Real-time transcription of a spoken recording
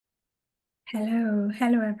Hello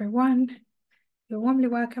everyone. You're warmly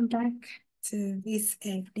welcome back to this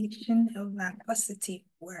edition of our positive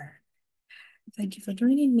word. Thank you for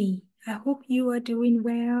joining me. I hope you are doing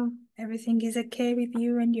well. Everything is okay with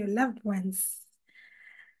you and your loved ones.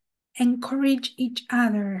 Encourage each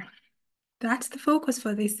other. That's the focus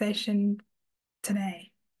for this session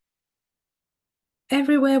today.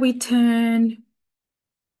 Everywhere we turn,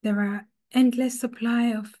 there are endless supply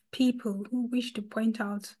of people who wish to point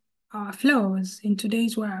out our flaws in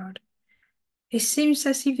today's world. It seems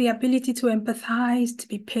as if the ability to empathize, to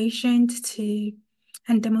be patient,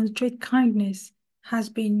 and demonstrate kindness has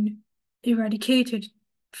been eradicated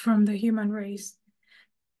from the human race.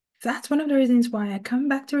 That's one of the reasons why I come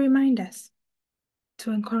back to remind us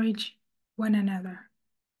to encourage one another.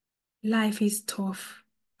 Life is tough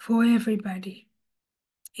for everybody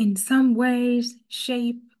in some ways,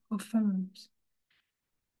 shape, or forms.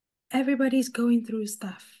 Everybody's going through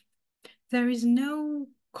stuff. There is no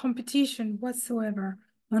competition whatsoever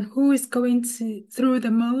on who is going through the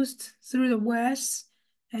most, through the worst,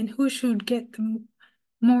 and who should get the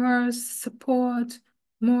more support,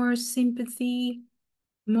 more sympathy,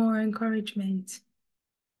 more encouragement.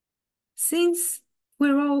 Since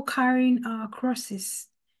we're all carrying our crosses,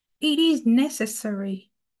 it is necessary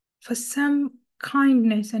for some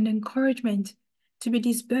kindness and encouragement to be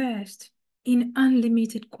disbursed in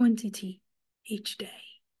unlimited quantity each day.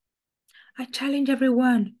 I challenge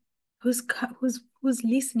everyone who's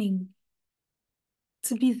listening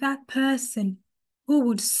to be that person who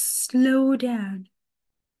would slow down,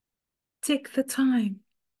 take the time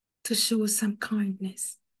to show some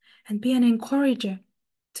kindness, and be an encourager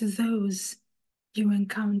to those you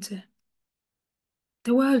encounter.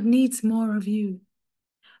 The world needs more of you.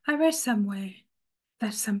 I read somewhere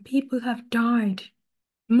that some people have died,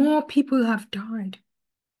 more people have died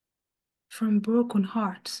from broken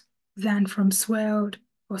hearts than from swelled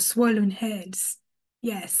or swollen heads.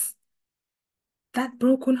 Yes, that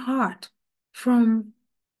broken heart from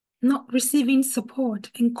not receiving support,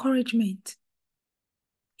 encouragement,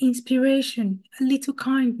 inspiration, a little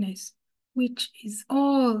kindness, which is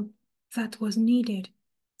all that was needed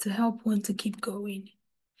to help one to keep going.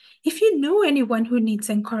 If you know anyone who needs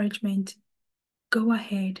encouragement, go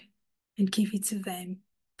ahead and give it to them.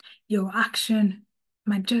 Your action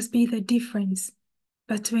might just be the difference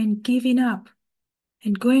between giving up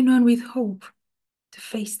and going on with hope to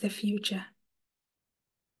face the future.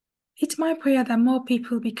 It's my prayer that more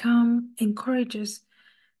people become encouragers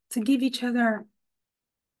to give each other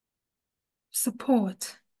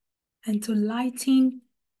support and to lighten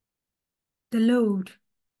the load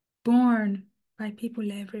borne by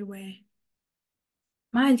people everywhere.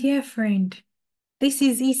 My dear friend, this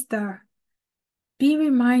is Easter. Be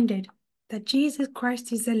reminded that Jesus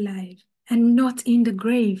Christ is alive and not in the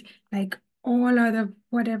grave like all other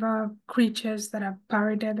whatever creatures that have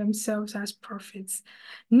paraded themselves as prophets.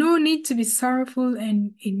 No need to be sorrowful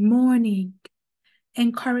and in mourning.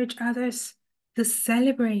 Encourage others to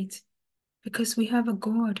celebrate because we have a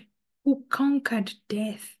God who conquered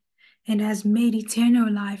death and has made eternal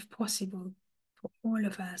life possible for all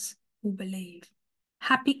of us who believe.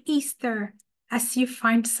 Happy Easter as you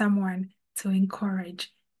find someone to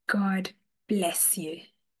encourage. God bless you.